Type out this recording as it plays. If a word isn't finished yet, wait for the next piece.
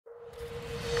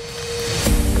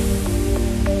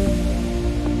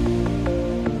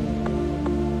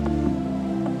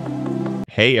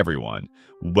Hey everyone,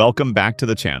 welcome back to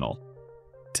the channel.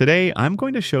 Today, I'm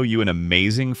going to show you an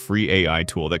amazing free AI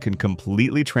tool that can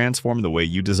completely transform the way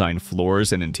you design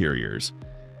floors and interiors.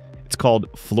 It's called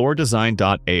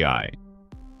FloorDesign.ai.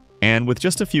 And with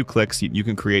just a few clicks, you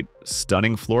can create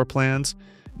stunning floor plans,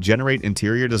 generate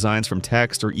interior designs from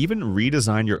text, or even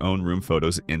redesign your own room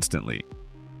photos instantly.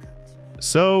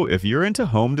 So, if you're into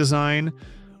home design,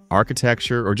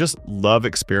 architecture, or just love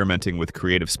experimenting with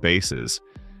creative spaces,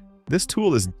 this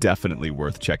tool is definitely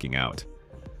worth checking out.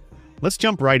 Let's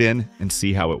jump right in and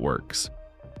see how it works.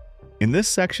 In this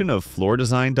section of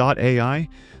FloorDesign.ai,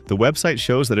 the website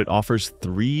shows that it offers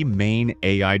 3 main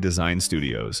AI design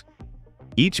studios,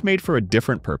 each made for a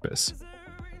different purpose.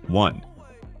 1.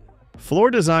 Floor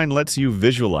Design lets you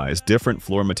visualize different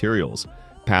floor materials,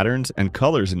 patterns, and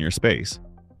colors in your space.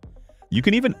 You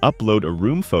can even upload a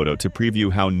room photo to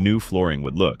preview how new flooring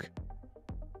would look.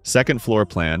 Second Floor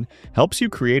Plan helps you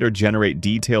create or generate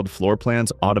detailed floor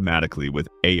plans automatically with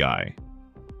AI.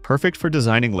 Perfect for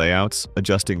designing layouts,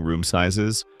 adjusting room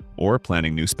sizes, or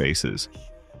planning new spaces.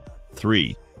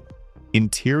 3.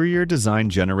 Interior Design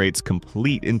generates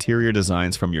complete interior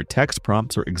designs from your text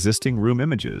prompts or existing room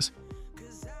images.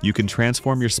 You can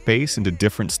transform your space into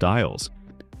different styles: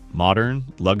 modern,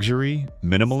 luxury,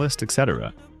 minimalist,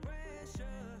 etc.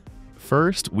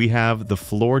 First, we have the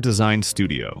Floor Design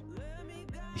Studio.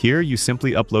 Here, you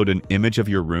simply upload an image of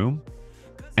your room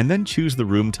and then choose the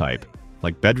room type,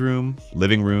 like bedroom,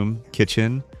 living room,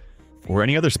 kitchen, or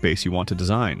any other space you want to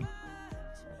design.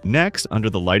 Next, under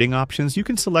the lighting options, you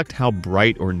can select how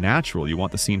bright or natural you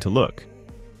want the scene to look.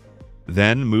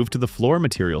 Then move to the floor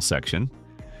material section,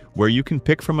 where you can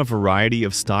pick from a variety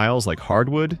of styles like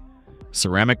hardwood,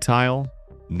 ceramic tile,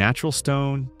 natural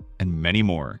stone, and many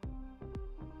more.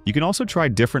 You can also try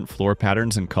different floor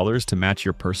patterns and colors to match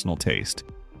your personal taste.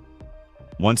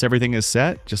 Once everything is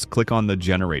set, just click on the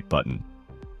Generate button.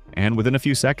 And within a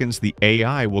few seconds, the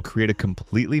AI will create a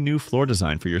completely new floor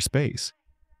design for your space.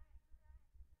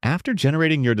 After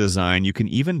generating your design, you can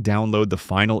even download the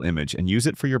final image and use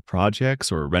it for your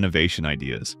projects or renovation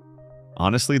ideas.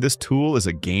 Honestly, this tool is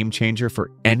a game changer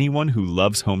for anyone who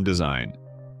loves home design.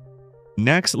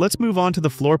 Next, let's move on to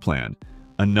the floor plan,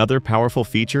 another powerful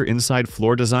feature inside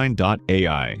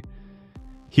FloorDesign.ai.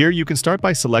 Here you can start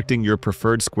by selecting your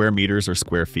preferred square meters or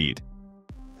square feet.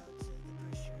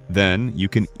 Then you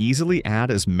can easily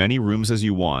add as many rooms as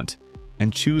you want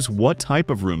and choose what type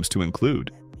of rooms to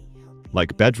include,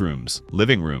 like bedrooms,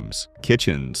 living rooms,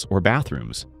 kitchens, or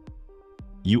bathrooms.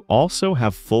 You also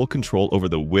have full control over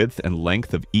the width and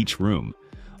length of each room,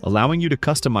 allowing you to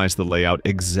customize the layout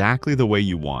exactly the way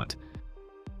you want.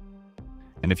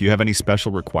 And if you have any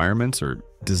special requirements or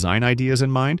design ideas in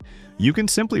mind, you can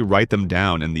simply write them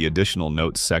down in the additional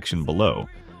notes section below.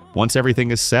 Once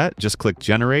everything is set, just click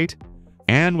Generate,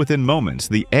 and within moments,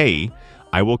 the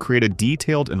AI will create a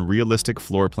detailed and realistic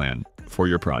floor plan for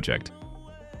your project.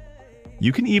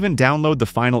 You can even download the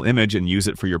final image and use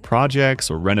it for your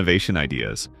projects or renovation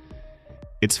ideas.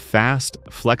 It's fast,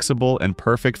 flexible, and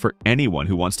perfect for anyone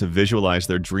who wants to visualize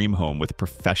their dream home with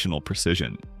professional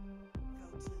precision.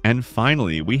 And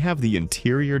finally, we have the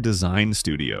Interior Design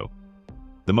Studio,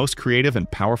 the most creative and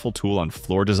powerful tool on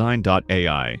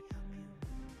FloorDesign.ai.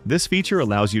 This feature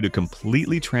allows you to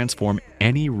completely transform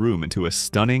any room into a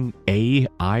stunning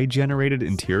AI-generated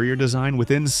interior design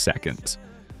within seconds.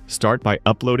 Start by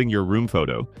uploading your room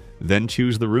photo, then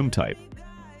choose the room type,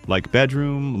 like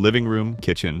bedroom, living room,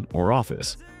 kitchen, or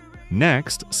office.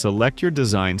 Next, select your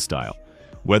design style,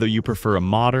 whether you prefer a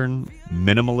modern,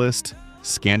 minimalist,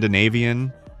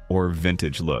 Scandinavian, or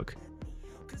vintage look.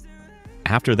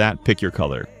 After that, pick your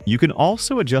color. You can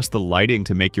also adjust the lighting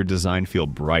to make your design feel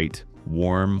bright,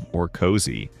 warm, or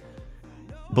cozy.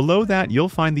 Below that, you'll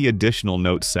find the additional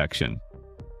notes section.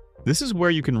 This is where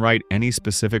you can write any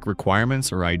specific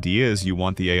requirements or ideas you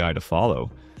want the AI to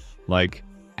follow, like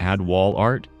add wall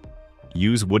art,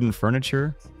 use wooden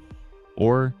furniture,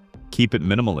 or keep it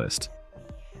minimalist.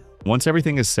 Once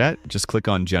everything is set, just click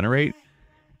on Generate,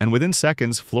 and within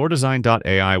seconds,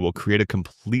 FloorDesign.ai will create a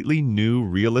completely new,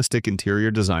 realistic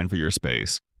interior design for your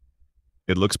space.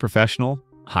 It looks professional,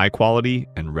 high quality,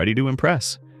 and ready to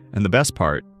impress. And the best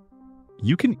part,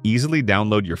 you can easily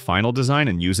download your final design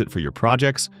and use it for your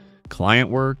projects, client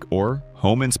work, or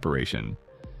home inspiration.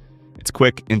 It's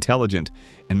quick, intelligent,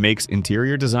 and makes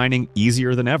interior designing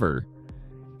easier than ever.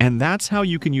 And that's how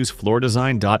you can use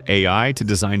FloorDesign.ai to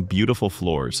design beautiful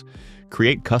floors,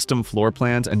 create custom floor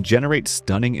plans, and generate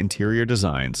stunning interior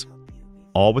designs,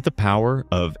 all with the power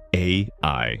of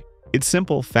AI. It's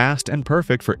simple, fast, and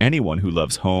perfect for anyone who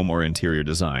loves home or interior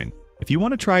design. If you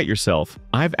want to try it yourself,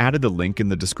 I've added the link in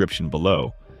the description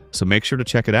below. so make sure to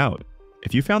check it out.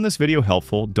 If you found this video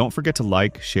helpful, don't forget to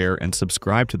like, share, and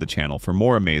subscribe to the channel for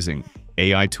more amazing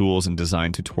AI tools and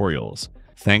design tutorials.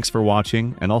 Thanks for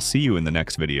watching, and I'll see you in the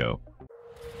next video.